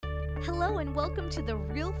Hello and welcome to the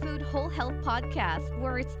Real Food Whole Health Podcast,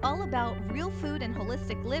 where it's all about real food and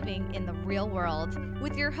holistic living in the real world,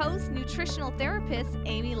 with your host, nutritional therapist,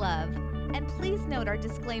 Amy Love. And please note our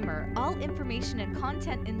disclaimer, all information and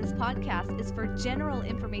content in this podcast is for general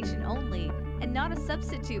information only and not a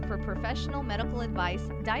substitute for professional medical advice,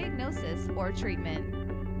 diagnosis, or treatment.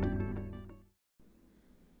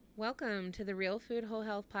 Welcome to the Real Food Whole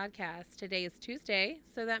Health Podcast. Today is Tuesday,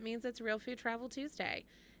 so that means it's Real Food Travel Tuesday.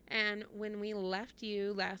 And when we left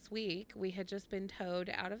you last week, we had just been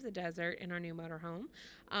towed out of the desert in our new motorhome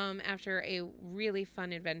after a really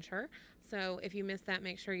fun adventure. So if you missed that,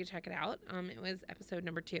 make sure you check it out. It was episode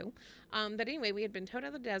number 2. But anyway, we had been towed out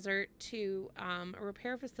of the desert to a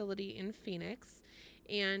repair facility in Phoenix.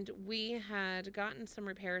 And we had gotten some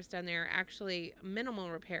repairs done there, actually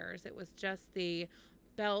minimal repairs. It was just the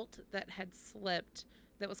belt that had slipped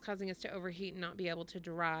that was causing us to overheat and not be able to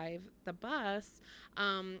drive the bus.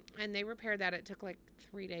 And they repaired that. It took like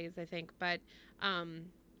 3 days, I think. But,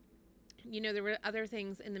 there were other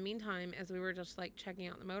things in the meantime as we were just like checking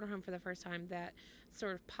out the motorhome for the first time that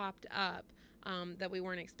sort of popped up that we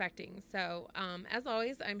weren't expecting. So as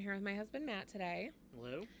always, I'm here with my husband, Matt, today.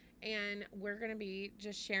 Hello. And we're going to be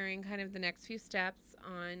just sharing kind of the next few steps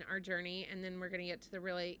on our journey. And then we're going to get to the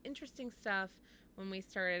really interesting stuff when we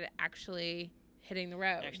started actually hitting the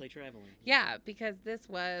road. Actually traveling. Yeah, because this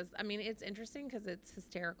was, it's interesting because it's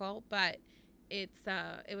hysterical, but it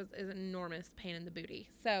was an enormous pain in the booty.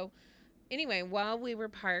 So anyway, while we were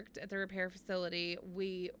parked at the repair facility,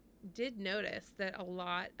 we did notice that a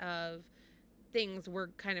lot of things were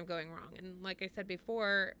kind of going wrong. And like I said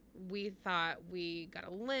before, we thought we got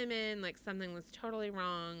a lemon, like something was totally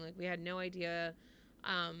wrong. Like we had no idea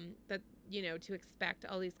that, to expect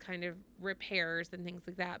all these kind of repairs and things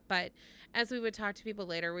like that. But as we would talk to people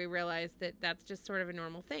later, we realized that that's just sort of a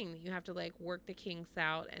normal thing. You have to like work the kinks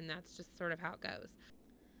out, and that's just sort of how it goes.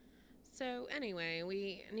 So anyway,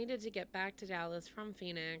 we needed to get back to Dallas from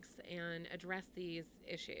Phoenix and address these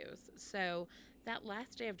issues. So that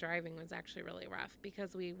last day of driving was actually really rough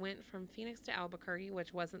because we went from Phoenix to Albuquerque,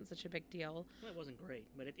 which wasn't such a big deal. Well, it wasn't great,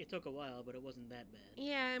 but it took a while, but it wasn't that bad.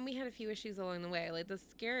 Yeah, and we had a few issues along the way. Like the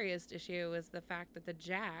scariest issue was the fact that the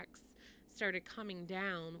jacks started coming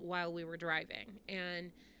down while we were driving.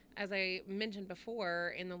 And as I mentioned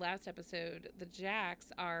before in the last episode, the jacks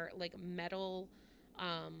are like metal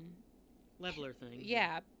leveler things.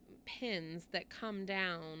 Yeah, pins that come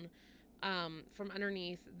down from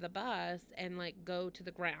underneath the bus and like go to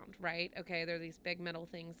the ground, right? Okay, they're these big metal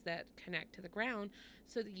things that connect to the ground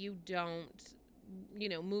so that you don't,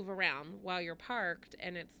 move around while you're parked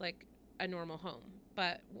and it's like a normal home.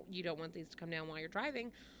 But you don't want these to come down while you're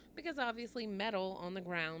driving because obviously metal on the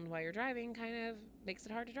ground while you're driving kind of makes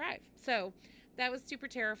it hard to drive. So that was super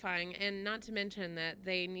terrifying, and not to mention that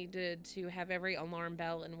they needed to have every alarm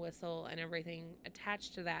bell and whistle and everything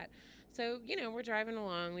attached to that. So, we're driving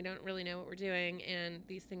along, we don't really know what we're doing, and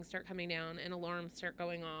these things start coming down, and alarms start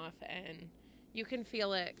going off, and you can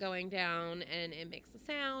feel it going down, and it makes a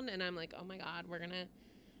sound, and I'm like, oh my God, we're going to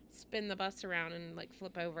spin the bus around and, like,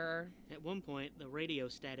 flip over. At one point, the radio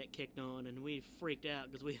static kicked on, and we freaked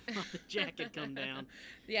out because we thought the jack had come down.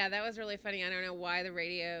 Yeah, that was really funny. I don't know why the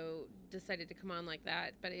radio decided to come on like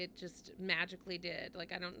that, but it just magically did.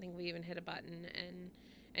 Like, I don't think we even hit a button, and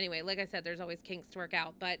anyway, like I said, there's always kinks to work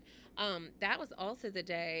out. But that was also the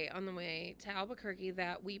day on the way to Albuquerque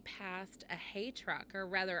that we passed a hay truck, or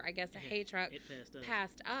rather, I guess a hay truck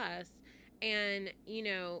passed us. And,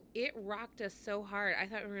 it rocked us so hard. I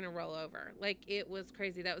thought we were going to roll over. Like, it was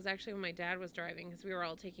crazy. That was actually when my dad was driving because we were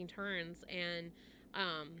all taking turns. And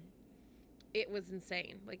it was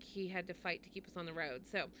insane. Like, he had to fight to keep us on the road.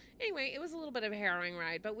 So, anyway, it was a little bit of a harrowing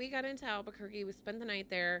ride. But we got into Albuquerque. We spent the night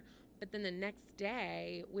there. But then the next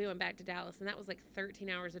day, we went back to Dallas, and that was like 13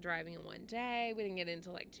 hours of driving in one day. We didn't get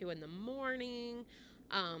into like 2 in the morning.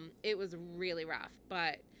 It was really rough.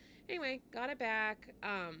 But anyway, got it back.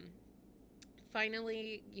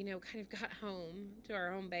 Finally, kind of got home to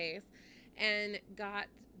our home base and got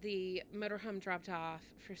the motorhome dropped off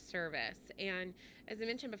for service. And as I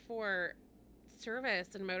mentioned before,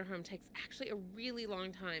 service in motorhome takes actually a really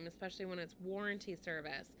long time, especially when it's warranty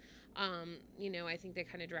service. I think they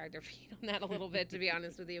kind of drag their feet on that a little bit, to be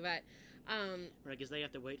honest with you. But right, because they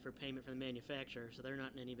have to wait for payment from the manufacturer, so they're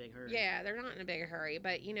not in any big hurry. Yeah, they're not in a big hurry.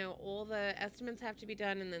 But, all the estimates have to be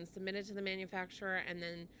done and then submitted to the manufacturer. And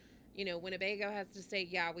then, Winnebago has to say,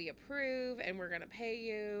 yeah, we approve and we're going to pay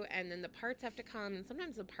you. And then the parts have to come. And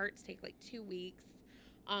sometimes the parts take like 2 weeks.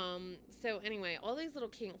 So anyway, all these little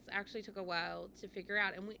kinks actually took a while to figure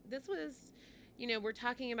out. And this was, we're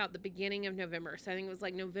talking about the beginning of November. So I think it was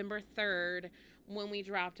like November 3rd when we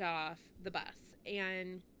dropped off the bus.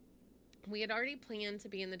 And we had already planned to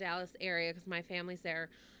be in the Dallas area because my family's there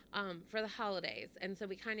for the holidays. And so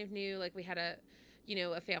we kind of knew, like, we had a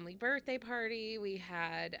family birthday party. We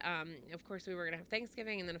had, of course, we were going to have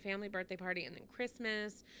Thanksgiving and then a family birthday party and then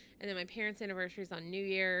Christmas. And then my parents' anniversary is on New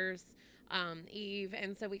Year's Eve.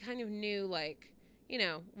 And so we kind of knew, like,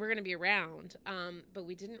 we're going to be around. But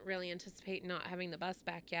we didn't really anticipate not having the bus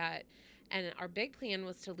back yet. And our big plan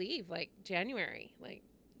was to leave, like, January, like,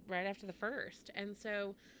 right after the 1st. And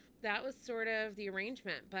so that was sort of the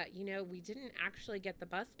arrangement. But, we didn't actually get the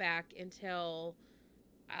bus back until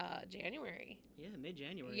January. Yeah,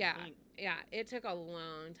 mid-January, Yeah, I think. yeah. It took a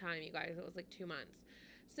long time, you guys. It was like 2 months.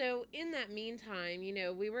 So in that meantime,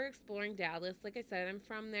 we were exploring Dallas. Like I said, I'm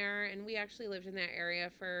from there, and we actually lived in that area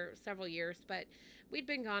for several years, but we'd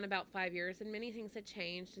been gone about 5 years, and many things had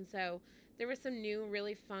changed. And so there were some new,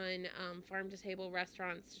 really fun farm-to-table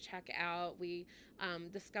restaurants to check out. We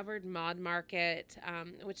discovered Mod Market,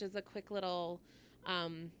 which is a quick little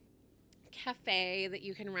cafe that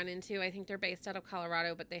you can run into. I think they're based out of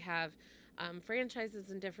Colorado, but they have franchises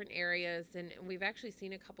in different areas, and we've actually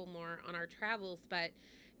seen a couple more on our travels, but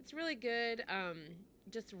it's really good.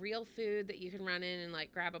 Just real food that you can run in and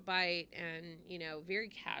like grab a bite, and very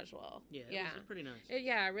casual. Yeah, it was pretty nice.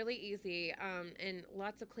 Yeah, really easy, and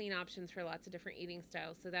lots of clean options for lots of different eating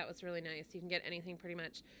styles, so that was really nice. You can get anything pretty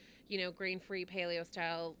much, grain-free, paleo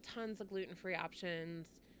style, tons of gluten-free options.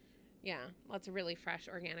 Yeah, lots of really fresh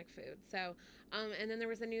organic food. So, and then there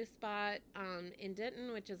was a new spot in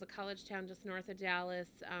Denton, which is a college town just north of Dallas.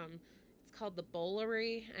 It's called the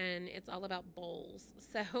Bowlery, and it's all about bowls.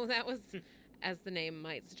 So that was, as the name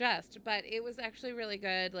might suggest, but it was actually really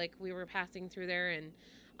good. Like, we were passing through there, and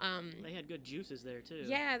they had good juices there too.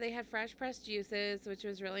 Yeah, they had fresh pressed juices, which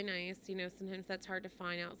was really nice. Sometimes that's hard to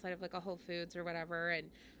find outside of like a Whole Foods or whatever, and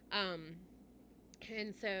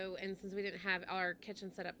since we didn't have our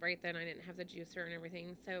kitchen set up right then, I didn't have the juicer and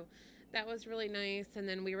everything. So that was really nice. And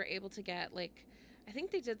then we were able to get, like, I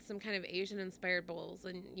think they did some kind of Asian inspired bowls,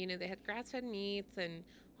 and they had grass-fed meats and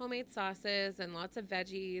homemade sauces and lots of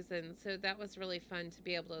veggies. And so that was really fun to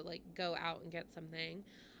be able to like go out and get something.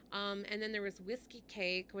 And then there was Whiskey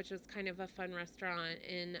Cake, which was kind of a fun restaurant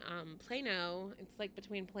in Plano. It's like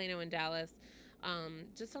between Plano and Dallas,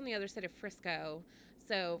 just on the other side of Frisco.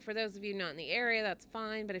 So for those of you not in the area, that's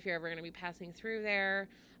fine. But if you're ever going to be passing through there,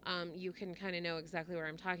 you can kind of know exactly where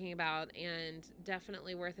I'm talking about, and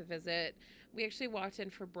definitely worth a visit. We actually walked in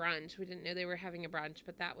for brunch. We didn't know they were having a brunch,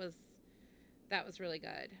 but that was really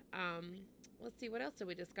good. Let's see, what else did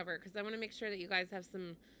we discover? Because I want to make sure that you guys have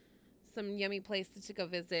some yummy places to go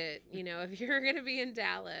visit, if you're going to be in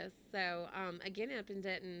Dallas. So, again, up in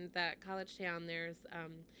Denton, that college town, there's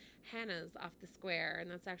Hannah's off the square,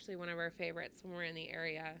 and that's actually one of our favorites when we're in the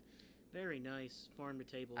area. Very nice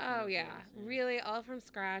farm-to-table. Oh, yeah. Really all from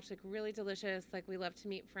scratch, like really delicious. Like, we love to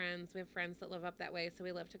meet friends. We have friends that live up that way, so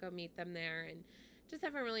we love to go meet them there and just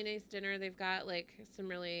have a really nice dinner. They've got, like, some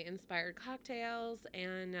really inspired cocktails,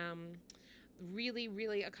 and really,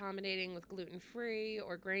 really accommodating with gluten-free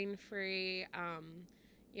or grain-free.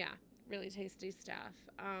 Yeah, really tasty stuff.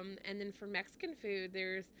 And then for Mexican food,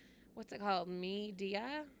 there's, what's it called? Mi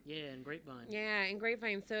Dia? Yeah, and Grapevine. Yeah, and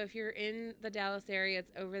Grapevine. So if you're in the Dallas area,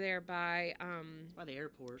 it's over there by the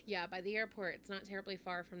airport. Yeah, by the airport. It's not terribly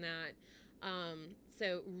far from that.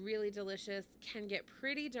 So really delicious. Can get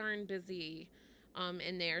pretty darn busy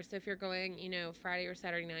in there. So if you're going, Friday or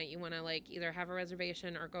Saturday night, you want to like either have a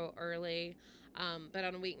reservation or go early. But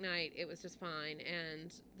on a weeknight, it was just fine.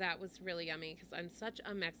 And that was really yummy because I'm such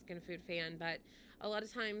a Mexican food fan. But a lot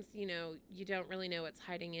of times, you don't really know what's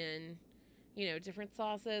hiding in, different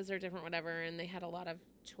sauces or different whatever. And they had a lot of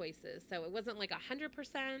choices. So it wasn't like 100%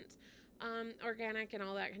 organic and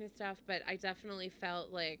all that kind of stuff. But I definitely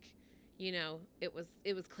felt like, it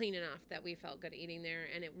was clean enough that we felt good eating there.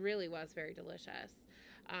 And it really was very delicious.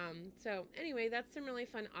 So anyway, that's some really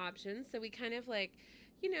fun options. So we kind of like,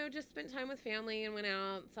 just spent time with family and went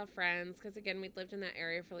out, saw friends. Because, again, we'd lived in that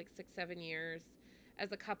area for like 6-7 years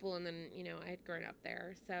as a couple. And then, I had grown up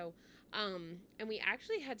there. So, and we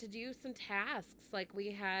actually had to do some tasks. Like,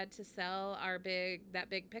 we had to sell that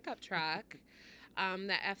big pickup truck,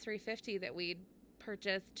 that F-350 that we'd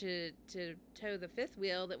purchased to tow the fifth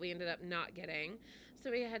wheel that we ended up not getting.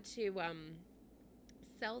 So we had to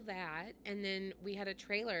sell that. And then we had a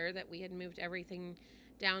trailer that we had moved everything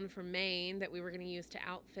down from Maine that we were going to use to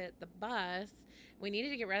outfit the bus. We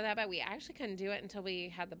needed to get rid of that, but we actually couldn't do it until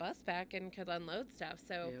we had the bus back and could unload stuff.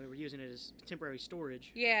 So Yeah, we were using it as temporary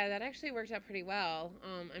storage. yeah, that actually worked out pretty well.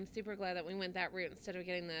 I'm super glad that we went that route instead of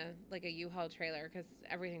getting a U-Haul trailer, because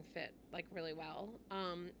everything fit like really well.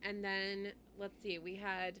 And then let's see, we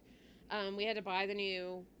had to buy the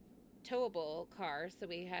new towable car, so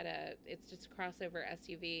it's just a crossover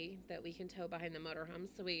SUV that we can tow behind the motorhome.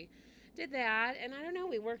 So we did that, and I don't know,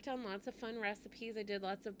 we worked on lots of fun recipes. I did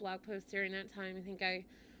lots of blog posts during that time. I think I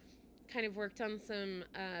kind of worked on some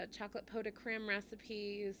chocolate pot de creme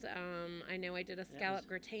recipes. I know I did a scallop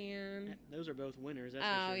gratin. Those are both winners. That's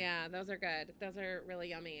Oh for sure. yeah, those are good. Those are really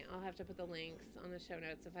yummy. I'll have to put the links on the show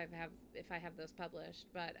notes if I have those published.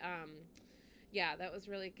 But yeah, that was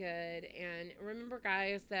really good. And remember,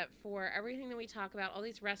 guys, that for everything that we talk about, all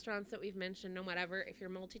these restaurants that we've mentioned, no whatever, if you're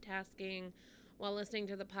multitasking while listening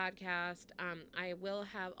to the podcast, I will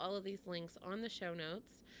have all of these links on the show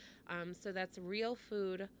notes. So that's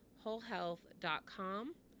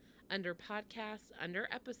realfoodwholehealth.com. Under podcasts, under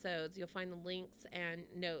episodes, you'll find the links and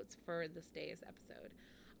notes for this day's episode.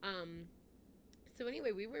 So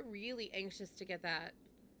anyway, we were really anxious to get that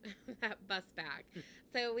bus back.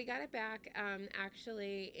 So we got it back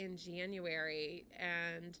actually in January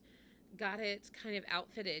and got it kind of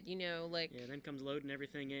outfitted, Yeah, then comes loading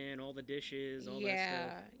everything in, all the dishes, all that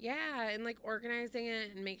stuff. Yeah, and organizing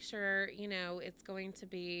it and make sure, it's going to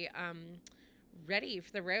be ready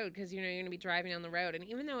for the road, because, you're going to be driving on the road. And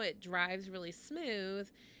even though it drives really smooth,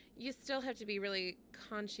 you still have to be really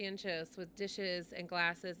conscientious with dishes and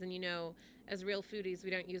glasses. And, as real foodies, we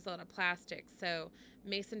don't use a lot of plastic. So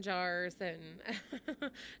mason jars and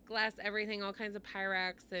glass everything, all kinds of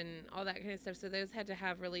Pyrex and all that kind of stuff. So those had to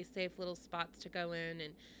have really safe little spots to go in.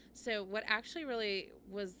 And so what actually really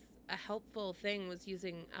was a helpful thing was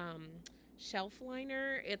using shelf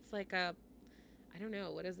liner. It's like I don't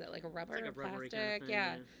know, what is it, like a rubber or plastic? Kind of thing,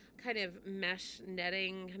 yeah, kind of mesh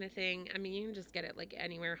netting kind of thing. I mean, you can just get it like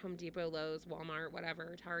anywhere, Home Depot, Lowe's, Walmart,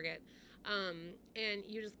 whatever, Target. And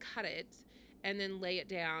you just cut it and then lay it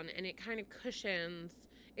down, and it kind of cushions.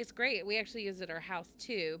 It's great. We actually use it at our house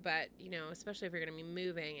too, but, especially if you're going to be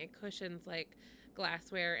moving, it cushions like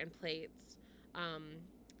glassware and plates.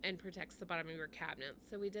 And protects the bottom of your cabinet.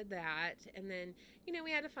 So we did that. And then,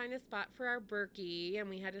 we had to find a spot for our Berkey, and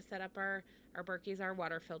we had to set up our Berkey's our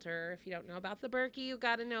water filter. If you don't know about the Berkey, you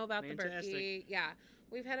got to know about the Berkey. Yeah.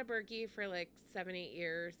 We've had a Berkey for like 7-8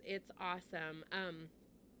 years. It's awesome.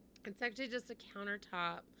 It's actually just a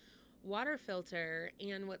countertop water filter.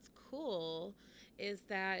 And what's cool is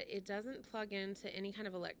that it doesn't plug into any kind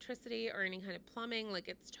of electricity or any kind of plumbing. Like,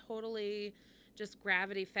 it's totally just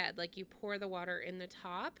gravity fed. Like, you pour the water in the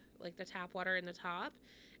top, like the tap water in the top,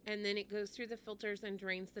 and then it goes through the filters and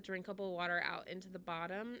drains the drinkable water out into the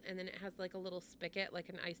bottom. And then it has like a little spigot, like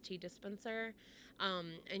an iced tea dispenser.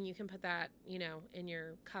 And you can put that, in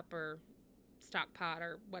your cup or stock pot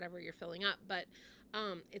or whatever you're filling up. But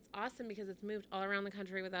it's awesome because it's moved all around the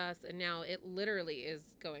country with us, and now it literally is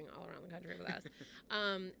going all around the country with us.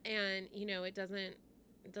 And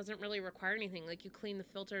it doesn't really require anything. Like, you clean the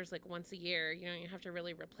filters like once a year. You have to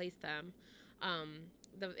really replace them.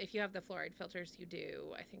 If you have the fluoride filters, you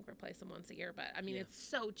do, I think, replace them once a year. But I mean, It's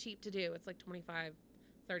so cheap to do. It's like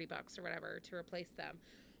 $25-$30 or whatever to replace them.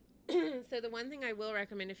 So the one thing I will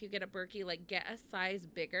recommend, if you get a Berkey, get a size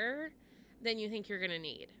bigger than you think you're going to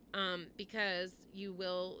need. Because you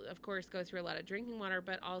will, of course, go through a lot of drinking water,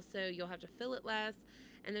 but also you'll have to fill it less.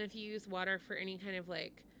 And then if you use water for any kind of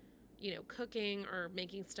cooking or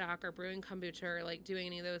making stock or brewing kombucha or doing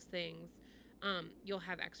any of those things, you'll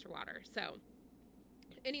have extra water. So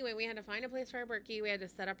anyway, we had to find a place for our Berkey. We had to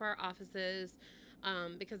set up our offices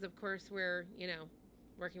because, of course, we're,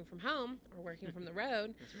 working from home or working from the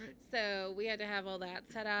road. That's right. So we had to have all that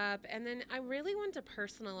set up. And then I really wanted to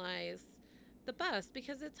personalize the bus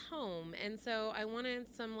because it's home. And so I wanted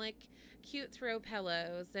some cute throw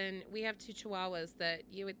pillows. And we have 2 Chihuahuas that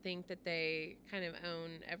you would think that they kind of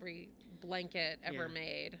own every blanket ever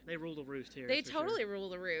made. They rule the roost here. They totally rule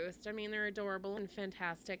the roost. I mean, they're adorable and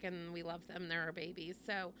fantastic, and we love them. They're our babies.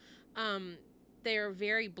 So they're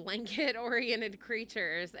very blanket-oriented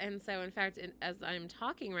creatures. And so, in fact, as I'm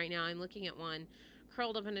talking right now, I'm looking at one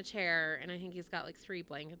curled up in a chair, and I think he's got 3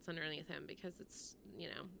 blankets underneath him because it's,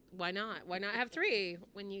 why not? Why not have 3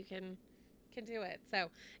 when you can do it? So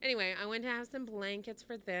anyway, I went to have some blankets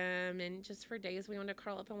for them, and just for days we wanted to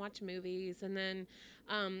curl up and watch movies. And then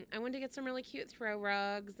I wanted to get some really cute throw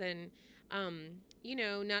rugs, and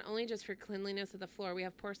not only just for cleanliness of the floor, we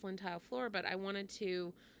have porcelain tile floor, but I wanted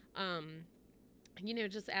to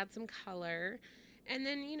just add some color. And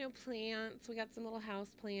then, plants. We got some little house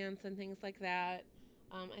plants and things like that.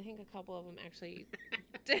 I think a couple of them actually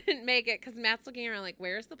didn't make it because Matt's looking around like,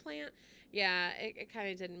 where's the plant? Yeah, it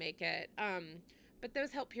kind of didn't make it. But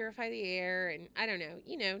those help purify the air. And I don't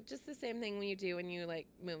know, just the same thing when you like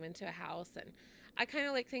move into a house. And I kind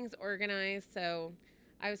of like things organized. So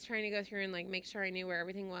I was trying to go through and like make sure I knew where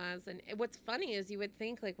everything was. And what's funny is you would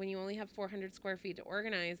think like when you only have 400 square feet to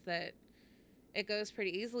organize that it goes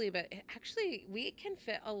pretty easily, but actually we can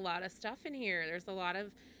fit a lot of stuff in here. There's a lot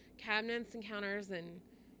of cabinets and counters, and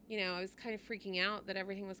I was kind of freaking out that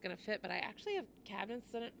everything was going to fit, but I actually have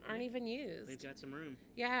cabinets that aren't even used. We've got some room.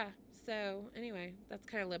 Yeah. So anyway, that's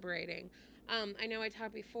kind of liberating. I know I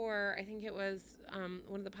talked before, I think it was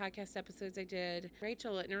one of the podcast episodes I did,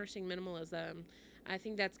 Rachel at Nourishing Minimalism. I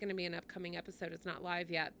think that's going to be an upcoming episode. It's not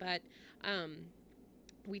live yet, but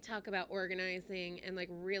we talk about organizing and like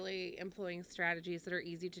really employing strategies that are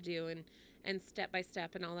easy to do and step by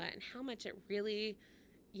step and all that, and how much it really,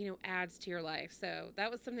 adds to your life. So that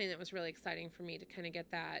was something that was really exciting for me to kind of get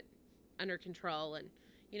that under control, and,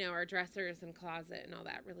 our dressers and closet and all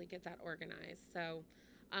that, really get that organized. So,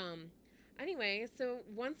 anyway, so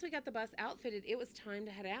once we got the bus outfitted, it was time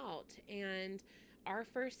to head out. And our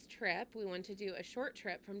first trip, we wanted to do a short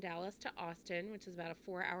trip from Dallas to Austin, which is about a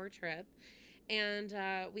 4-hour trip. And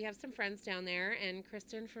we have some friends down there, and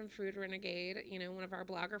Kristen from Food Renegade, one of our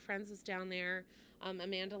blogger friends, is down there.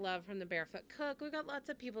 Amanda Love from the Barefoot Cook. We've got lots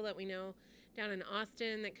of people that we know down in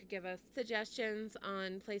Austin that could give us suggestions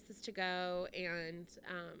on places to go and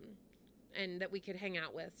that we could hang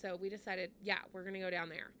out with. So we decided, yeah, we're going to go down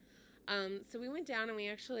there. So we went down and we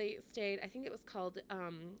actually stayed, I think it was called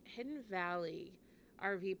Hidden Valley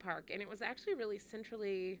RV Park, and it was actually really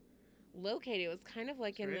centrally located. It was kind of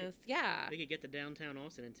like this, yeah. We could get to downtown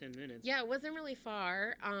Austin in 10 minutes. Yeah, it wasn't really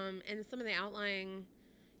far. And some of the outlying,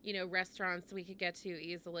 restaurants we could get to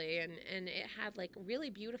easily. And it had like really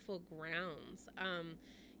beautiful grounds.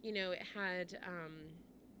 It had,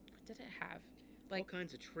 what did it have? Like all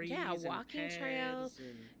kinds of trees. Yeah, and walking paths trails.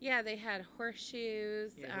 And, yeah, they had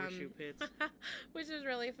horseshoes. yeah, horseshoe pits. Which is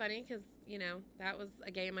really funny because, that was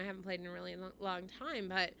a game I haven't played in a really long time.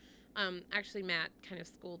 But actually, Matt kind of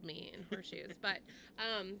schooled me in horseshoes. But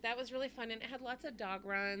that was really fun. And it had lots of dog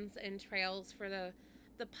runs and trails for the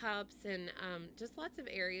pups, and just lots of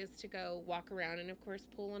areas to go walk around. And, of course,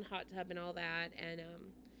 pool and hot tub and all that. And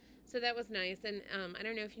so that was nice. And I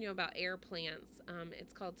don't know if you know about air plants.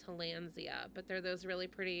 It's called Tillandsia, but they're those really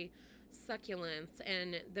pretty succulents,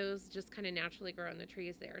 and those just kind of naturally grow in the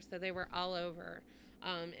trees there. So they were all over.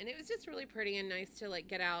 And it was just really pretty and nice to like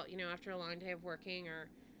get out, after a long day of working or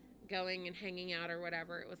going and hanging out or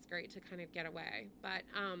whatever. It was great to kind of get away. But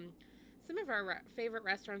some of our favorite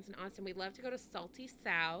restaurants in Austin, we love to go to Salty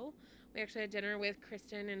Sow. We actually had dinner with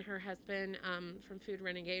Kristen and her husband from Food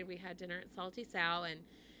Renegade. We had dinner at Salty Sow, and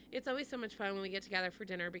it's always so much fun when we get together for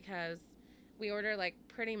dinner because we order like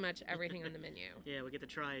pretty much everything on the menu. Yeah, we get to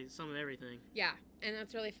try some of everything. Yeah, and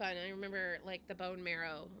that's really fun. I remember like the bone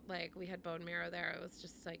marrow, like we had bone marrow there. It was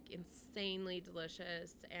just like insanely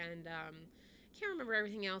delicious, and can't remember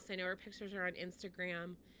everything else. I know our pictures are on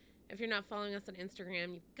Instagram. If you're not following us on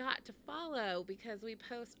Instagram, you've got to follow because we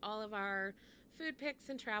post all of our food pics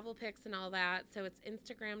and travel pics and all that. So it's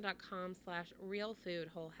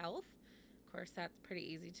instagram.com/realfoodwholehealth. Of course, that's pretty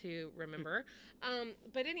easy to remember.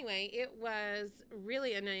 But anyway, it was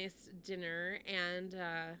really a nice dinner, and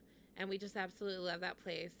we just absolutely love that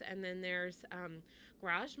place. And then there's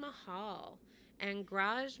Garage Mahal. And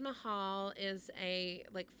Garage Mahal is a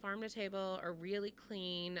like farm to table or really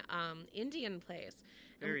clean Indian place.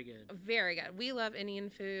 Very good. Very good. We love Indian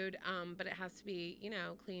food, but it has to be,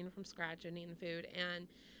 clean from scratch Indian food. And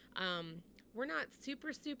we're not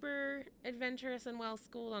super, super adventurous and well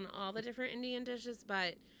schooled on all the different Indian dishes,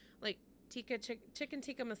 but like chicken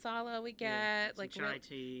tikka masala we get. Like chai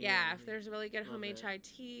tea. Yeah, if there's really good homemade that. chai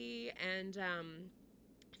tea, and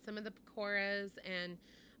some of the pakoras, and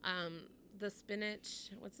the spinach,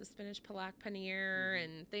 what's the spinach palak paneer,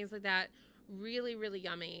 and things like that. Really, really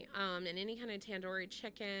yummy. And any kind of tandoori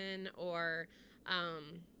chicken, or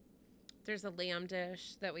there's a lamb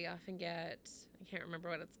dish that we often get. I can't remember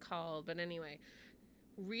what it's called, but anyway,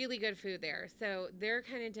 really good food there. So they're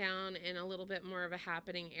kind of down in a little bit more of a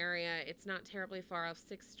happening area. It's not terribly far off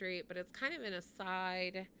 6th Street, but it's kind of in a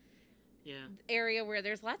side area where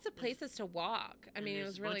there's lots of places to walk. I mean, it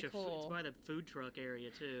was really cool. It's by the food truck area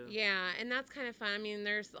too. Yeah, and that's kind of fun. I mean,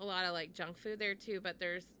 there's a lot of like junk food there too, but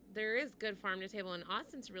there is good farm to table, and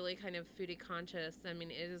Austin's really kind of foodie conscious. I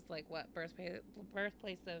mean, it is like what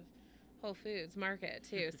birthplace of Whole Foods Market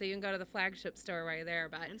too, so you can go to the flagship store right there.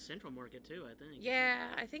 But And Central Market too, I think. yeah,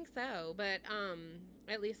 I think so. But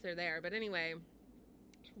at least they're there. But anyway,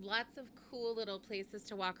 lots of cool little places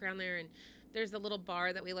to walk around there, and there's a little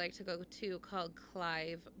bar that we like to go to called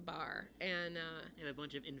Clive Bar, and They have a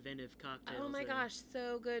bunch of inventive cocktails. oh my there. gosh,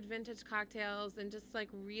 so good vintage cocktails and just like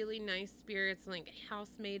really nice spirits, like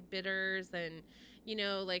house-made bitters, and you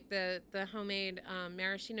know, like the homemade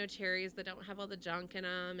maraschino cherries that don't have all the junk in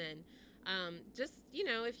them, and just, you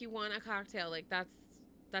know, if you want a cocktail, like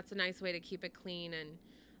that's a nice way to keep it clean,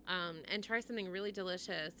 and try something really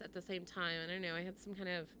delicious at the same time. I don't know, I had some kind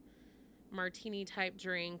of martini type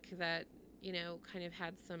drink that, you know, kind of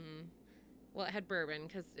had some, well, it had bourbon,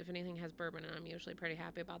 because if anything has bourbon, I'm usually pretty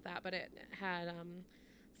happy about that, but it had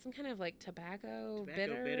some kind of like tobacco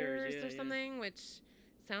bitters yeah, or something, which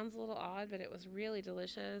sounds a little odd, but it was really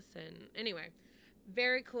delicious. And anyway,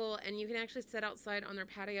 very cool. And you can actually sit outside on their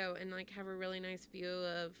patio and like have a really nice view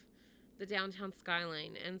of the downtown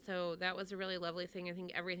skyline. And so that was a really lovely thing. I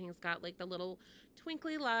think everything's got like the little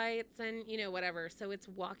twinkly lights and, you know, whatever. So it's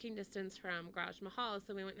walking distance from Raj Mahal.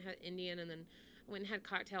 So we went and had Indian, and then went and had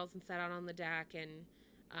cocktails and sat out on the deck, and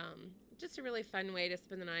just a really fun way to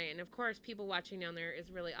spend the night. And of course, people watching down there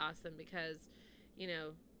is really awesome because, you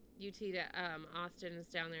know, Austin is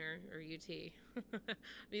down there, or UT. I'm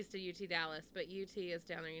used to UT Dallas, but UT is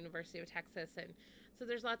down there, University of Texas, and so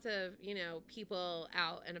there's lots of, you know, people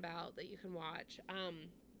out and about that you can watch.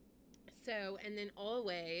 And then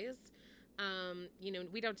always, you know,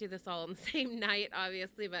 we don't do this all on the same night,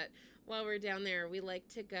 obviously, but while we're down there, we like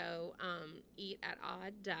to go eat at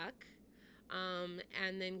Odd Duck,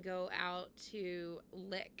 and then go out to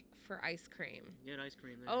Lick for ice cream. Good ice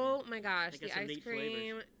cream there. Oh my gosh, They got the some ice neat cream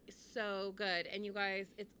flavors. is so good. And you guys,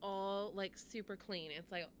 it's all like super clean. It's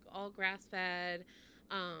like all grass fed,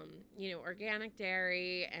 you know, organic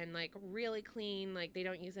dairy, and like really clean. Like they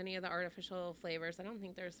don't use any of the artificial flavors. I don't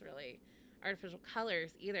think there's really artificial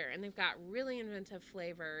colors either. And they've got really inventive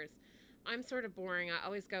flavors. I'm sort of boring. I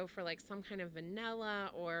always go for like some kind of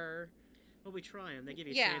vanilla or... Well, we try them. They give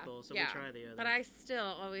you Yeah, samples, so yeah. we try the others. But I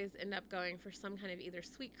still always end up going for some kind of either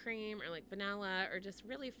sweet cream or like vanilla or just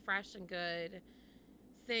really fresh and good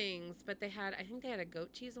things. But I think they had a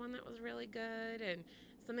goat cheese one that was really good, and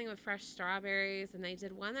something with fresh strawberries. And they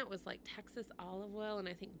did one that was like Texas olive oil and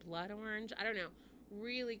I think blood orange. I don't know.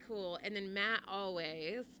 Really cool. And then Matt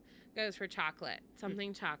always goes for chocolate,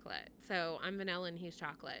 something chocolate. So I'm vanilla and he's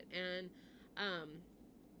chocolate. And,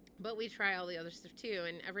 but we try all the other stuff too,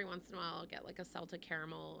 and every once in a while I'll get like a salted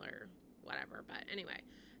caramel or whatever. But anyway,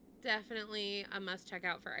 definitely a must check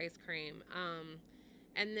out for ice cream.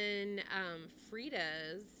 And then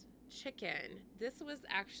Frida's chicken. This was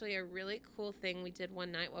actually a really cool thing we did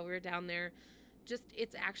one night while we were down there.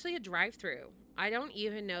 It's actually a drive-through. I don't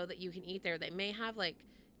even know that you can eat there. They may have like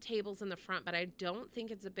tables in the front, but I don't think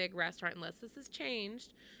it's a big restaurant unless this has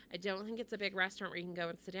changed. I don't think it's a big restaurant where you can go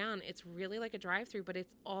and sit down. It's really like a drive-through, but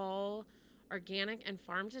it's all organic and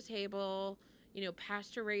farm to table, you know,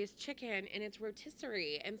 pasture raised chicken, and it's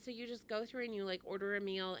rotisserie. And so you just go through and you like order a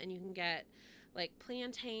meal, and you can get like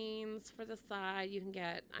plantains for the side. You can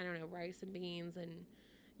get, I don't know, rice and beans and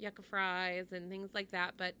yucca fries and things like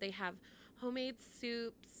that. But they have homemade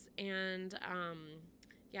soups, and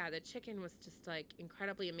yeah, the chicken was just like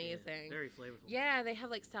incredibly amazing. Yeah, very flavorful. Yeah, they have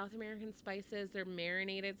like South American spices. They're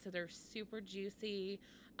marinated, so they're super juicy.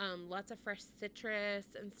 Lots of fresh citrus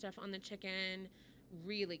and stuff on the chicken.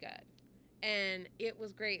 Really good. And it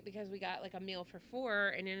was great because we got like a meal for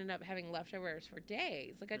 4 and ended up having leftovers for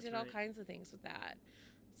days. Like I did all kinds of things with that.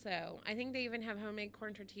 So I think they even have homemade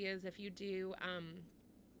corn tortillas if you do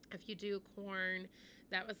corn.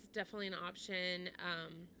 That was definitely an option.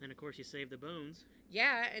 And of course, you save the bones.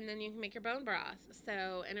 Yeah, and then you can make your bone broth.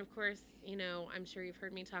 So, and of course, you know, I'm sure you've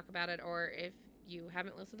heard me talk about it, or if you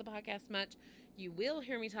haven't listened to the podcast much, you will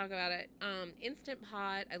hear me talk about it. Instant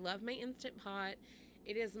Pot. I love my Instant Pot.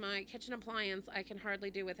 It is my kitchen appliance I can hardly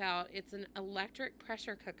do without. It's an electric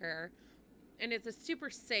pressure cooker, and it's a super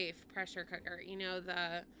safe pressure cooker. You know,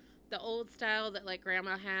 the old style that like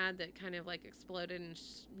grandma had that kind of like exploded and,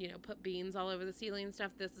 you know, put beans all over the ceiling and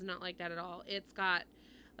stuff. This is not like that at all. It's got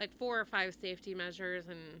like 4 or 5 safety measures,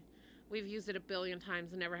 and we've used it a billion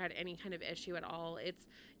times and never had any kind of issue at all.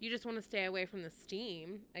 You just want to stay away from the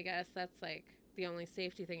steam. I guess that's like the only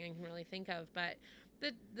safety thing I can really think of. But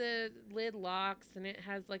the lid locks, and it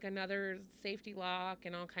has like another safety lock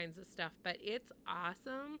and all kinds of stuff. But it's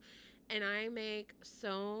awesome, and I make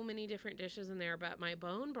so many different dishes in there. But my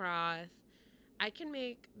bone broth, I can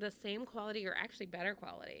make the same quality or actually better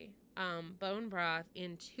quality bone broth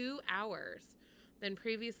in 2 hours than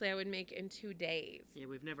previously I would make in 2 days. Yeah,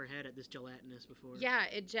 we've never had it this gelatinous before. Yeah,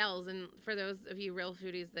 it gels. And for those of you real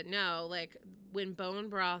foodies that know, like when bone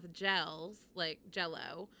broth gels, like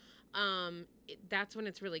Jello, that's when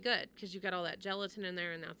it's really good because you've got all that gelatin in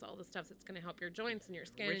there, and that's all the stuff that's going to help your joints and your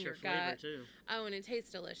skin and your flavor gut. too. Oh, and it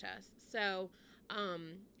tastes delicious. So,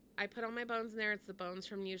 I put all my bones in there. It's the bones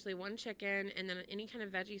from usually one chicken, and then any kind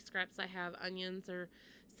of veggie scraps I have, onions or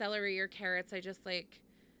celery or carrots, I just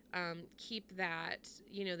keep that,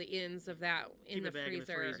 the ends of that in the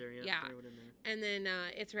freezer. Yeah. Throw it in there. And then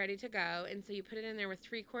it's ready to go. And so you put it in there with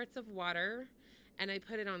 3 quarts of water, and I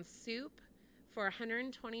put it on soup for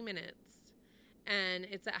 120 minutes. And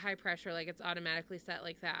it's at high pressure, like it's automatically set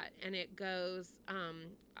like that. And it goes,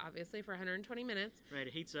 obviously, for 120 minutes. Right,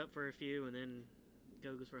 it heats up for a few, and then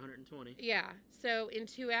goes for 120. Yeah. So in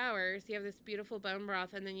 2 hours, you have this beautiful bone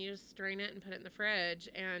broth, and then you just strain it and put it in the fridge.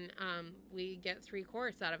 And we get 3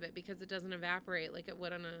 quarts out of it because it doesn't evaporate like it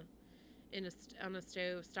would on a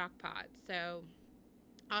stove stock pot. So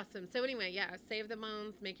awesome. So anyway, yeah, save the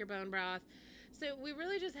bones, make your bone broth. So we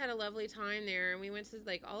really just had a lovely time there, and we went to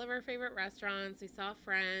all of our favorite restaurants. We saw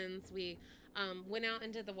friends. We went out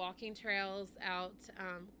and did the walking trails out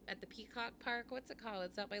at the Peacock Park. What's it called?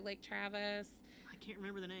 It's out by Lake Travis. I can't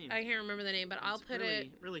remember the name. I can't remember the name, but I'll put really,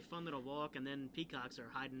 it. Really fun little walk, and then peacocks are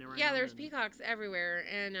hiding around. Yeah, there's peacocks everywhere,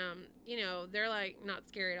 and they're not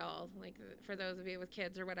scary at all. Like for those of you with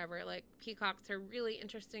kids or whatever, like peacocks are really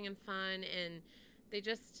interesting and fun, and they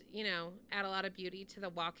just, add a lot of beauty to the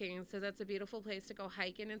walking. So that's a beautiful place to go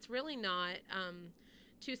hiking. It's really not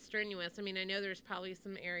too strenuous. I mean, I know there's probably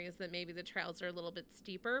some areas that maybe the trails are a little bit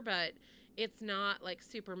steeper, but it's not like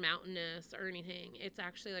super mountainous or anything. It's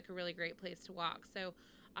actually like a really great place to walk. So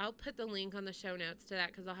I'll put the link on the show notes to that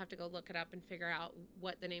because I'll have to go look it up and figure out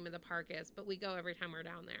what the name of the park is. But we go every time we're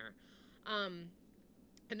down there.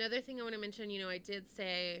 Another thing I want to mention, I did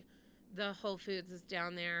say the Whole Foods is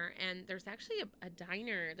down there, and there's actually a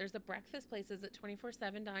diner. There's a breakfast place. Is it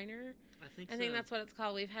 24/7 Diner? I think that's what it's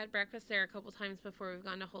called. We've had breakfast there a couple times before we've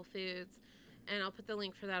gone to Whole Foods, and I'll put the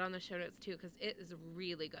link for that on the show notes too because it is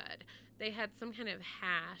really good. They had some kind of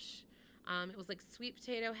hash. It was like sweet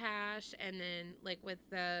potato hash, and then like with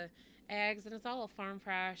the eggs, and it's all farm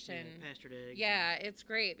fresh and pastured eggs. Yeah, it's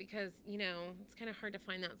great because it's kind of hard to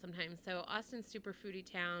find that sometimes. So Austin's super foodie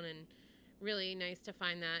town, and really nice to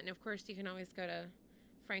find that. And of course you can always go to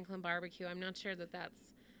Franklin Barbecue. I'm not sure that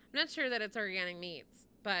it's organic meats,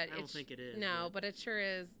 but I don't think it is. No, but it sure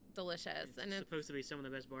is delicious. It's supposed to be some of the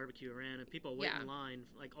best barbecue around, and people wait in line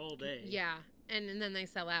like all day. Yeah, and then they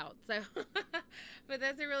sell out. So, but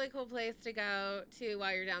that's a really cool place to go to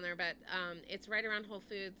while you're down there. But it's right around Whole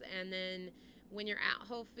Foods, and then when you're at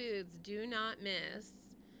Whole Foods, do not miss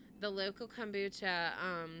the local kombucha,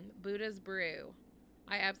 Buddha's Brew.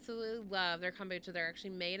 I absolutely love their kombucha. They're actually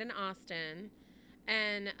made in Austin.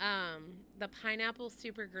 And the pineapple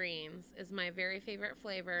super greens is my very favorite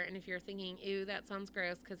flavor. And if you're thinking, ew, that sounds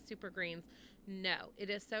gross because super greens, no. It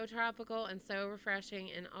is so tropical and so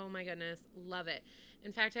refreshing. And oh my goodness, love it.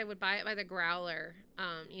 In fact, I would buy it by the growler.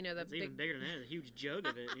 It's even bigger than that, a huge jug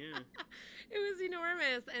of it, yeah. It was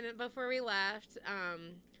enormous. And before we left,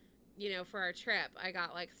 for our trip, I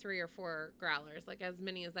got like 3 or 4 growlers, like as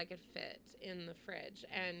many as I could fit in the fridge.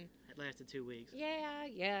 And it lasted 2 weeks.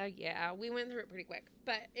 Yeah. We went through it pretty quick.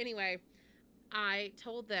 But anyway, I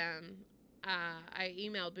told them, I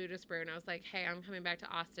emailed Buddha's Brew, and I was like, hey, I'm coming back to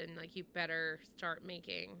Austin. Like, you better start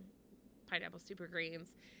making pineapple super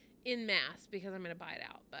greens in mass because I'm going to buy it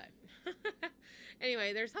out. But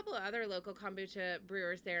anyway, there's a couple of other local kombucha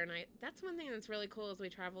brewers there. And that's one thing that's really cool as we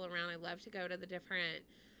travel around. I love to go to the different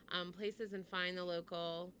places and find the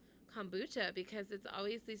local kombucha because it's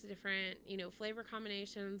always these different, flavor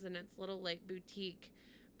combinations, and it's little like boutique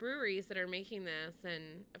breweries that are making this.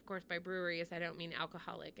 And of course, by breweries, I don't mean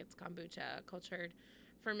alcoholic. It's kombucha, cultured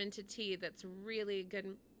fermented tea that's really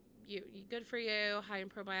good, good for you, high in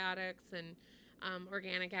probiotics and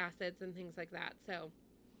organic acids and things like that. So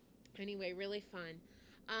anyway, really fun.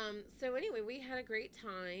 So anyway, we had a great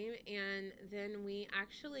time, and then we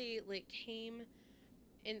actually came.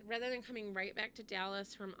 And rather than coming right back to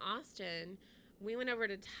Dallas from Austin, we went over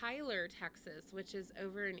to Tyler, Texas, which is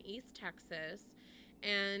over in East Texas.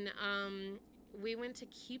 And we went to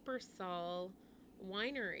Keepersall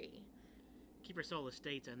Winery. Keepersall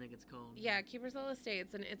Estates, I think it's called. Yeah, Keepersall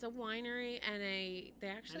Estates. And it's a winery and they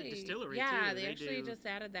actually... And a distillery, yeah, too. Yeah, they actually just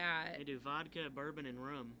added that. They do vodka, bourbon, and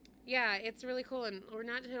rum. Yeah, it's really cool, and we're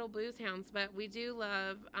not total booze hounds, but we do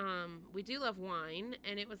love wine.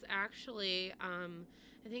 And it was actually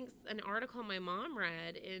I think an article my mom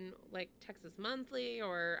read in Texas Monthly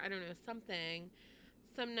or I don't know, something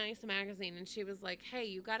some nice magazine, and she was like, hey,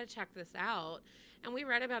 you got to check this out. And we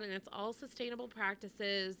read about it, and it's all sustainable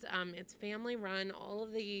practices. It's family run. All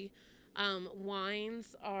of the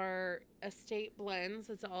wines are estate blends.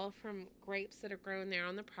 It's all from grapes that are grown there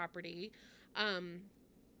on the property.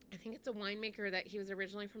 I think it's a winemaker that he was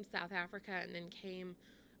originally from South Africa and then came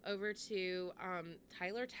over to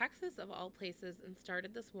Tyler, Texas, of all places, and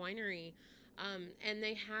started this winery. And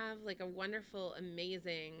they have like a wonderful,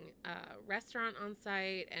 amazing restaurant on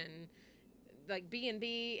site and like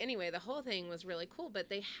B&B. Anyway, the whole thing was really cool. But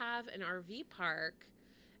they have an RV park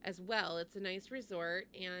as well. It's a nice resort,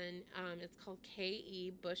 and it's called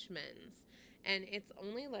K.E. Bushman's. And it's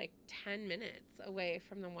only like 10 minutes away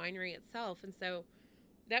from the winery itself. And so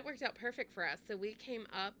that worked out perfect for us. So we came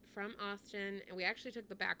up from Austin, and we actually took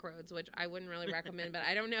the back roads, which I wouldn't really recommend, but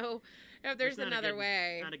I don't know if there's another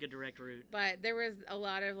way. Not a good direct route. But there was a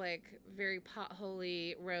lot of like very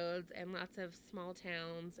potholy roads and lots of small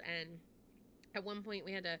towns. And at one point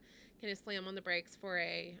we had to kind of slam on the brakes for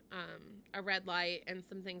a red light, and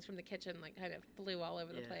some things from the kitchen like kind of flew all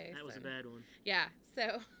over the place. That was a bad one. Yeah.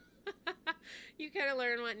 So you kind of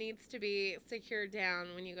learn what needs to be secured down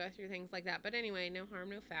when you go through things like that. But anyway, no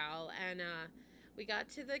harm, no foul. And we got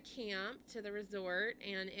to the camp, to the resort,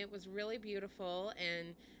 and it was really beautiful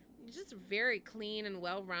and just very clean and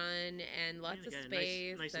well run, and lots of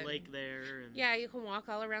space. Nice lake there. And yeah, you can walk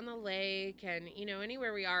all around the lake, and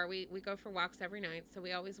anywhere we are, we go for walks every night. So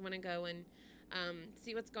we always want to go and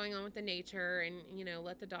see what's going on with the nature, and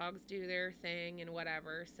let the dogs do their thing and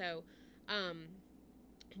whatever. So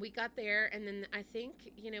we got there, and then I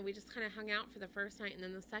think we just kind of hung out for the first night, and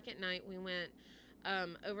then the second night we went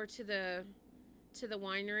over to the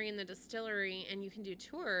winery and the distillery, and you can do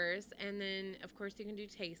tours, and then of course you can do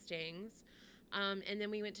tastings, and then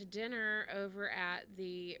we went to dinner over at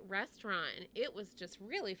the restaurant, and it was just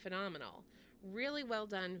really phenomenal, really well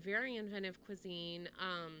done, very inventive cuisine,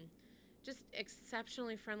 just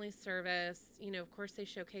exceptionally friendly service. Of course they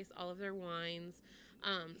showcase all of their wines.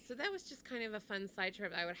 So that was just kind of a fun side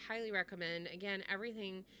trip I would highly recommend. Again,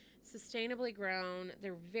 everything sustainably grown.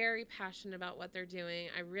 They're very passionate about what they're doing.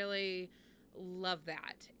 I really love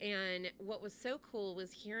that. And what was so cool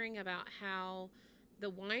was hearing about how the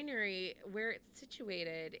winery, where it's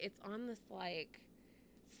situated, it's on this like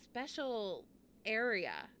special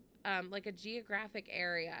area, like a geographic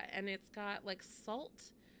area, and it's got like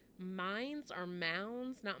salt mines or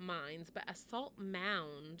mounds, not mines, but a salt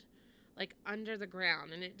mound like under the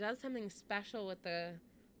ground, and it does something special with the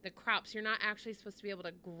crops. You're not actually supposed to be able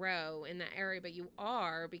to grow in that area, but you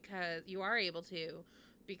are able to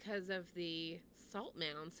because of the salt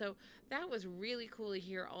mound. So that was really cool to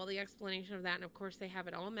hear all the explanation of that, and of course they have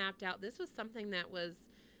it all mapped out. This was something that was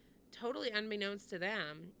totally unbeknownst to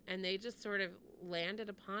them, and they just sort of landed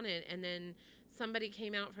upon it, and then somebody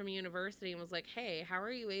came out from university and was like, hey, how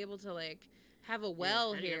are you able to like have a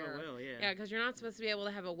well here? Yeah, because you're not supposed to be able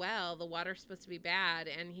to have a well. The water's supposed to be bad.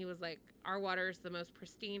 And he was like, our water is the most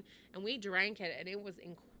pristine. And we drank it, and it was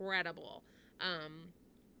incredible. I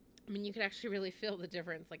mean, you could actually really feel the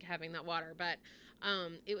difference, like having that water. But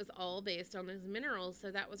it was all based on those minerals.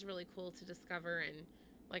 So that was really cool to discover. And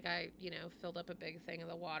like I, filled up a big thing of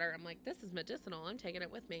the water. I'm like, this is medicinal. I'm taking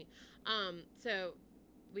it with me. So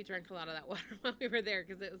we drank a lot of that water while we were there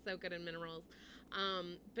because it was so good in minerals.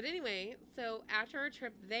 But anyway, so after our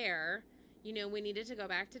trip there, we needed to go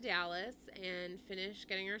back to Dallas and finish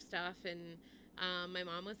getting our stuff. And my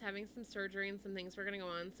mom was having some surgery and some things were going to go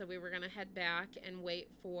on. So we were going to head back and wait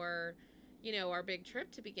for, our big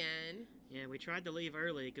trip to begin. Yeah, we tried to leave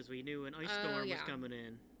early because we knew an ice storm was coming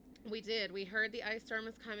in. We did. We heard the ice storm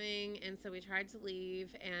was coming, and so we tried to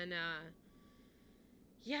leave. And,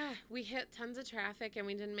 yeah, we hit tons of traffic, and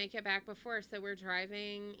we didn't make it back before. So we're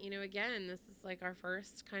driving, again, this is like our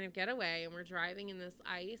first kind of getaway, and we're driving in this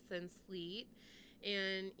ice and sleet.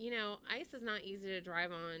 And, ice is not easy to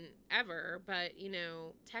drive on ever, but,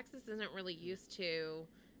 Texas isn't really used to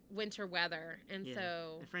winter weather. And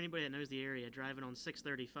so... And for anybody that knows the area, driving on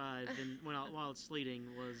 635 and while it's sleeting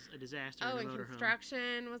was a disaster in the and motorhome.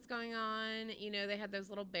 Construction was going on. They had those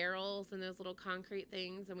little barrels and those little concrete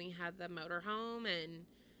things, and we had the motorhome,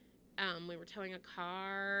 and we were towing a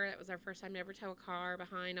car. That was our first time to ever tow a car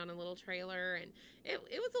behind on a little trailer, and it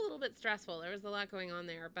was a little bit stressful. There was a lot going on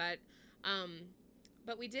there, but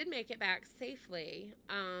we did make it back safely.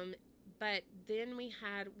 But then we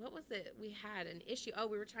had, what was it? We had an issue. Oh,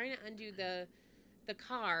 we were trying to undo the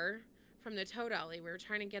car from the tow dolly. We were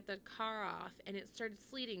trying to get the car off, and it started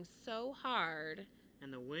sleeting so hard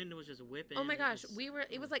And the wind was just whipping. Oh my gosh,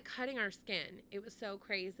 it was like cutting our skin. It was so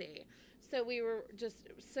crazy. So we were just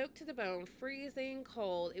soaked to the bone, freezing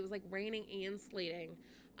cold. It was like raining and sleeting.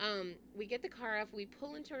 We get the car off. We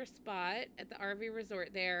pull into our spot at the RV resort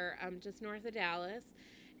there, just north of Dallas,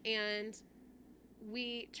 and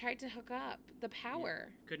we tried to hook up the power.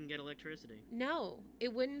 Yeah, couldn't get electricity. No,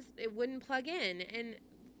 it wouldn't plug in,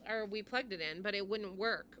 or we plugged it in, but it wouldn't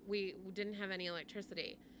work. We didn't have any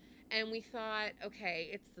electricity. And we thought, okay,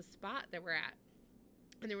 it's the spot that we're at.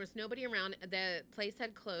 And there was nobody around. The place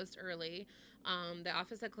had closed early. The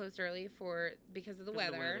office had closed early because of the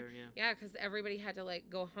weather. Yeah, because everybody had to like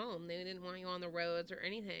go home. They didn't want you on the roads or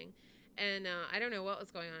anything. And I don't know what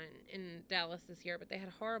was going on in Dallas this year, but they had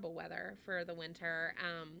horrible weather for the winter.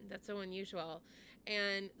 That's so unusual.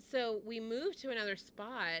 And so we moved to another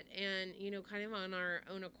spot and, kind of on our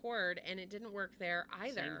own accord, and it didn't work there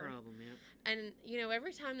either. Same problem, yeah. And,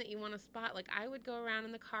 every time that you want a spot, like I would go around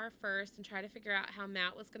in the car first and try to figure out how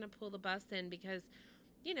Matt was going to pull the bus in because,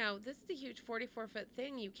 this is a huge 44-foot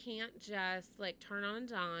thing. You can't just like turn on a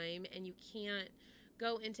dime, and you can't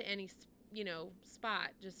go into any spot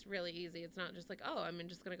just really easy. It's not just like, oh, I'm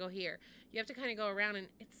just going to go here. You have to kind of go around, and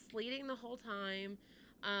it's sleeting the whole time.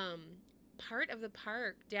 Part of the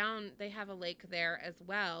park down, they have a lake there as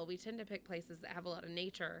well. We tend to pick places that have a lot of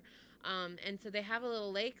nature. And so they have a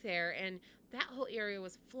little lake there, and that whole area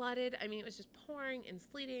was flooded. I mean, it was just pouring and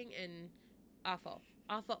sleeting and awful.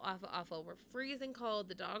 Awful. We're freezing cold.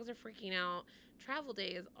 The dogs are freaking out. Travel day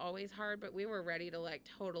is always hard, but we were ready to like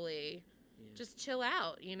totally just chill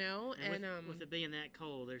out, And with it being that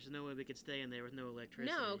cold, there's no way we could stay in there with no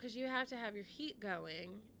electricity. No, because you have to have your heat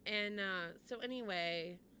going. And so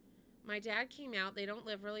anyway, my dad came out. They don't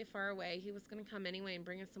live really far away. He was going to come anyway and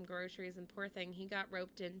bring us some groceries, and poor thing, he got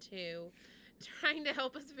roped into trying to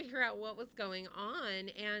help us figure out what was going on.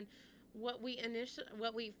 And what we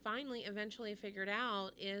eventually figured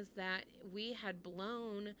out is that we had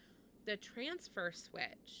blown the transfer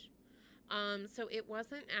switch. So it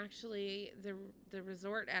wasn't actually the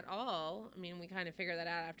resort at all. I mean, we kind of figured that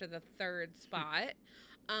out after the third spot.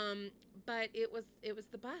 But it was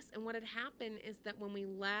the bus. And what had happened is that when we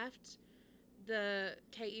left the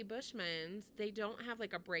K.E. Bushman's, they don't have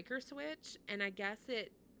like a breaker switch, and I guess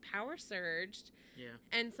it power surged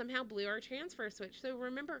and somehow blew our transfer switch. So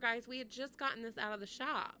remember, guys, we had just gotten this out of the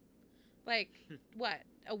shop like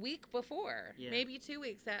a week before, maybe 2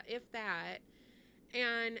 weeks, if that.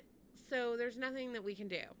 And so there's nothing that we can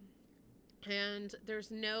do, and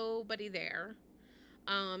there's nobody there.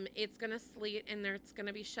 It's gonna sleet, and it's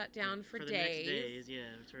gonna be shut down for the days. Next days, yeah,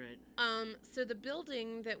 that's right. So the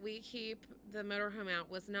building that we keep the motorhome at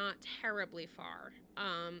was not terribly far.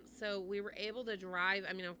 So we were able to drive.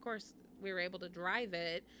 I mean, of course, we were able to drive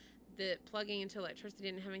it. The plugging into electricity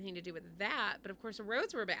didn't have anything to do with that, but of course the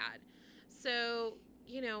roads were bad. So,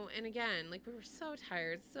 and again, like we were so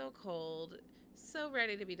tired, so cold, so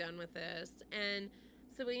ready to be done with this, and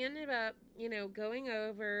so we ended up, going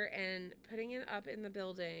over and putting it up in the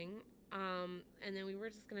building, and then we were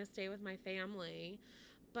just going to stay with my family.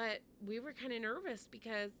 But we were kind of nervous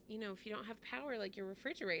because, if you don't have power, like your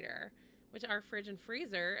refrigerator, which our fridge and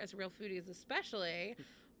freezer, as real foodies especially,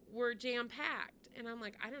 were jam-packed. And I'm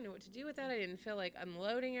like, I don't know what to do with that. I didn't feel like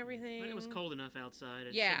unloading everything. But it was cold enough outside.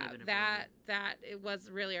 That it was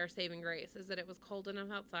really our saving grace, is that it was cold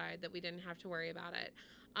enough outside that we didn't have to worry about it.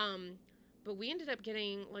 But we ended up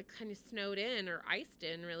getting like kind of snowed in or iced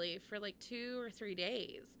in really for like 2 or 3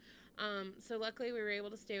 days. So luckily we were able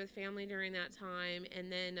to stay with family during that time.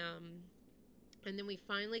 And then we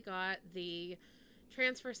finally got the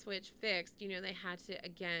transfer switch fixed. They had to,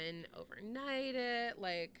 again, overnight it.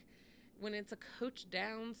 Like when it's a coach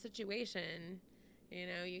down situation,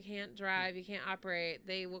 you can't drive, you can't operate.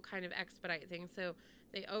 They will kind of expedite things. So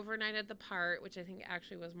they overnighted the part, which I think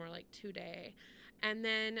actually was more like 2 day. And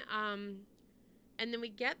then we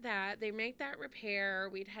get that. They make that repair.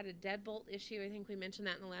 We'd had a deadbolt issue. I think we mentioned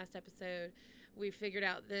that in the last episode. We figured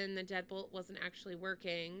out then the deadbolt wasn't actually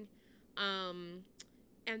working. And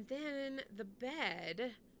then the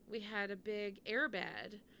bed, we had a big air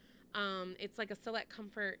bed. It's like a Select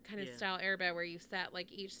Comfort kind of style air bed where you sat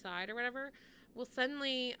like each side or whatever. Well,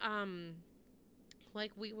 suddenly,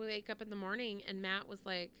 like we wake up in the morning and Matt was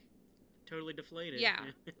like... Totally deflated. Yeah,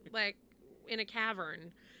 like in a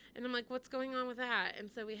cavern. And I'm like, what's going on with that?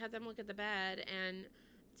 And so we had them look at the bed, and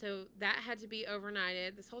so that had to be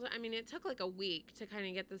overnighted. This whole time, I mean, it took like a week to kind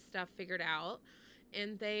of get this stuff figured out.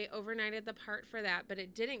 And they overnighted the part for that, but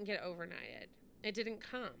it didn't get overnighted. It didn't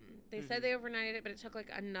come. They said they overnighted it, but it took like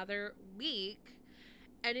another week.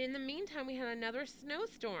 And in the meantime, we had another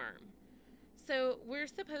snowstorm. so we're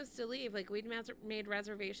supposed to leave. Like, we'd made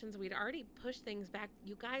reservations. We'd already pushed things back.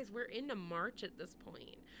 You guys, we're into March at this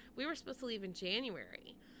point. We were supposed to leave in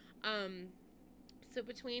January. So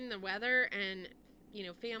between the weather and,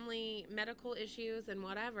 family medical issues and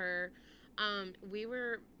whatever, we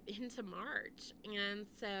were into March. And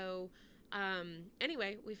so,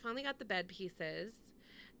 anyway, we finally got the bed pieces.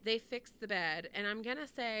 They fixed the bed, and I'm going to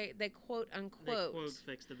say they quote unquote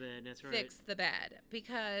fixed the bed. That's right. Fixed the bed,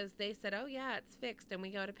 because they said, "Oh yeah, it's fixed," and we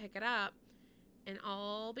go to pick it up, and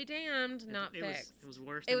all be damned, not fixed. It was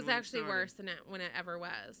worse. It was actually worse than when it ever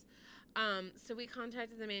was. So we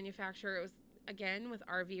contacted the manufacturer. It was, again, with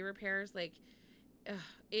RV repairs, like,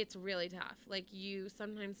 it's really tough. Like, you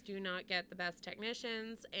sometimes do not get the best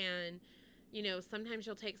technicians, and sometimes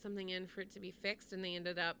you'll take something in for it to be fixed, and they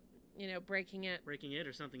ended up breaking it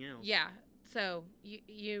or something else. Yeah. So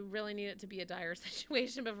you really need it to be a dire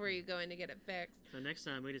situation before you go in to get it fixed. So next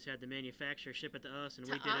time we just had the manufacturer ship it to us, and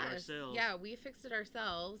we did it ourselves. Yeah, we fixed it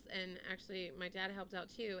ourselves, and actually my dad helped out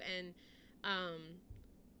too,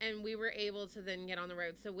 and we were able to then get on the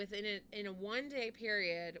road. So in a 1-day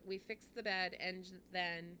period, we fixed the bed, and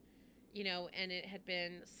then and it had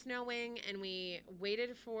been snowing, and we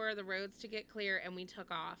waited for the roads to get clear, and we took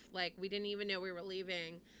off. Like, we didn't even know we were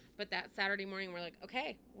leaving. But that Saturday morning, we're like,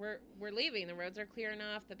 okay, we're leaving. The roads are clear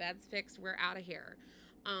enough. The bed's fixed. We're out of here.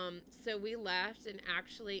 So we left and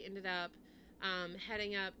actually ended up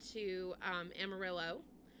heading up to Amarillo,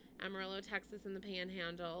 Texas, in the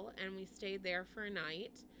Panhandle, and we stayed there for a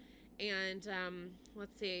night. And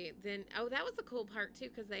let's see, then that was a cool part too,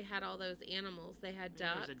 because they had all those animals. They had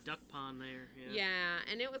ducks. There's a duck pond there. Yeah,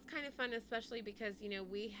 and it was kind of fun, especially because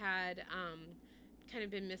we had kind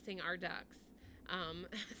of been missing our ducks.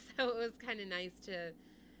 So it was kind of nice to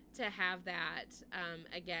have that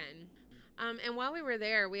again. And while we were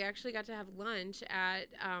there, we actually got to have lunch at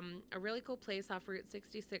a really cool place off Route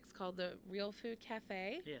 66 called the Real Food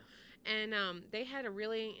Cafe. Yeah. And they had a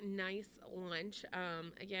really nice lunch.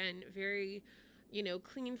 Again, very,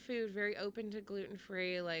 clean food, very open to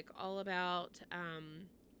gluten-free, like all about,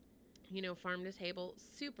 farm to table,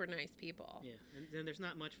 super nice people. Yeah, and then there's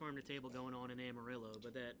not much farm to table going on in Amarillo,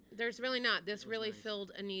 but there's really not. This really nice.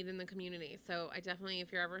 Filled a need in the community. So I definitely,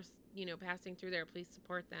 if you're ever, passing through there, please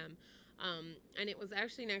support them. And it was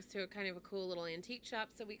actually next to a kind of a cool little antique shop.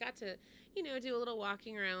 So we got to, do a little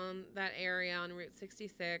walking around that area on Route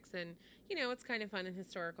 66. And, it's kind of fun and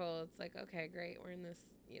historical. It's like, okay, great. We're in this,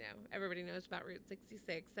 everybody knows about Route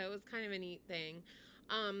 66. So it was kind of a neat thing.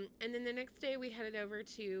 And then the next day we headed over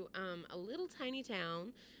to a little tiny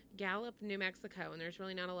town, Gallup, New Mexico. And there's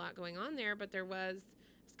really not a lot going on there, but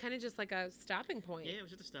it's kind of just like a stopping point. Yeah, it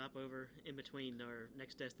was just a stopover in between our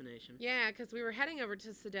next destination. Yeah, because we were heading over to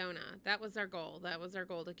Sedona. That was our goal.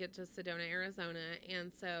 To get to Sedona, Arizona.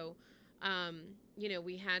 And so,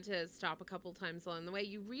 we had to stop a couple times along the way.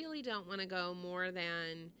 You really don't want to go more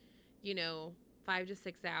than, 5 to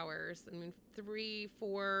 6 hours. I mean, 3,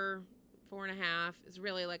 4, 4.5 is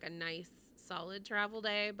really like a nice, solid travel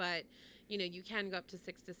day. But, you can go up to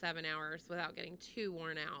 6 to 7 hours without getting too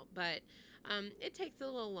worn out. But it takes a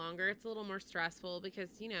little longer. It's a little more stressful because,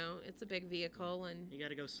 it's a big vehicle, and you got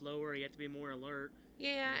to go slower. You have to be more alert.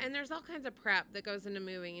 Yeah, and there's all kinds of prep that goes into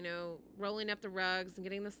moving, rolling up the rugs and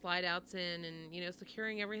getting the slide outs in, and,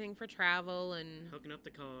 securing everything for travel, and hooking up the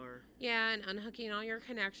car. Yeah, and unhooking all your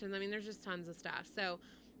connections. I mean, there's just tons of stuff. So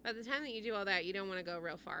by the time that you do all that, you don't want to go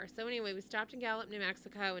real far. So anyway, we stopped in Gallup, New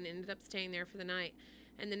Mexico, and ended up staying there for the night.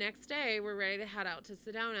 And the next day, we're ready to head out to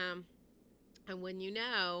Sedona. And when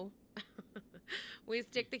we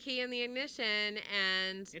stick the key in the ignition,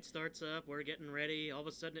 and it starts up. We're getting ready. All of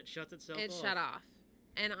a sudden, it shuts itself off. It shut off.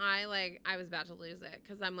 And I was about to lose it,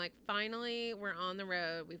 because I'm like, finally, we're on the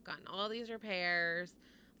road. We've gotten all these repairs.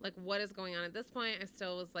 Like, what is going on? At this point, I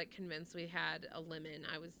still was, convinced we had a lemon.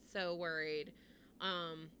 I was so worried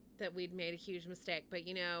that we'd made a huge mistake. But,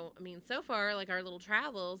 so far, our little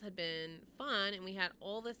travels had been fun, and we had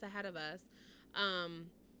all this ahead of us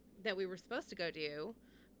that we were supposed to go do.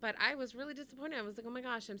 But I was really disappointed. I was like, oh, my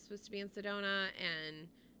gosh, I'm supposed to be in Sedona, and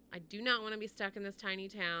I do not want to be stuck in this tiny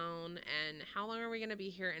town, and how long are we going to be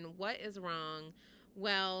here, and what is wrong?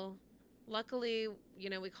 Well, luckily,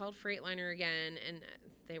 we called Freightliner again, and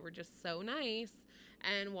they were just so nice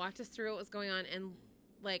and walked us through what was going on, and,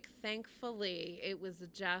 thankfully, it was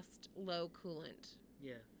just low coolant.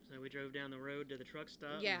 Yeah, so we drove down the road to the truck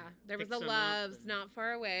stop. Yeah, there was a Love's not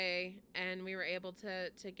far away, and we were able to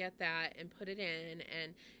get that and put it in,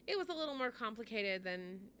 and it was a little more complicated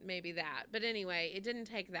than maybe that. But anyway, it didn't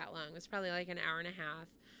take that long. It was probably an hour and a half,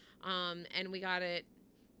 and we got it,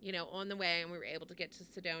 on the way, and we were able to get to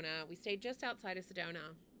Sedona. We stayed just outside of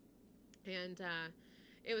Sedona, And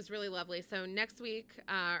it was really lovely. So next week,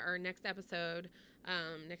 or next episode,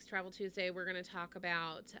 next Travel Tuesday, we're going to talk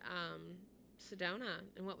about Sedona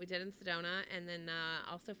and what we did in Sedona, and then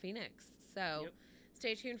also Phoenix. So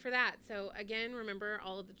stay tuned for that. So again, remember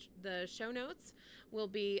all of the show notes will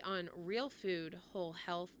be on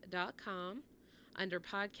realfoodwholehealth.com under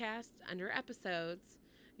podcasts, under episodes.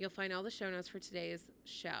 You'll find all the show notes for today's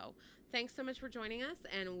show. Thanks so much for joining us,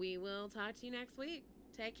 and we will talk to you next week.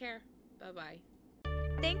 Take care. Bye-bye.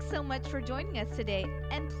 Thanks so much for joining us today,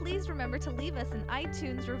 and please remember to leave us an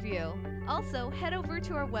iTunes review. Also, head over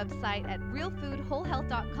to our website at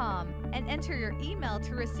realfoodwholehealth.com and enter your email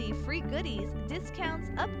to receive free goodies,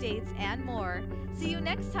 discounts, updates, and more. See you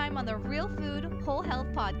next time on the Real Food Whole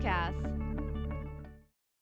Health Podcast.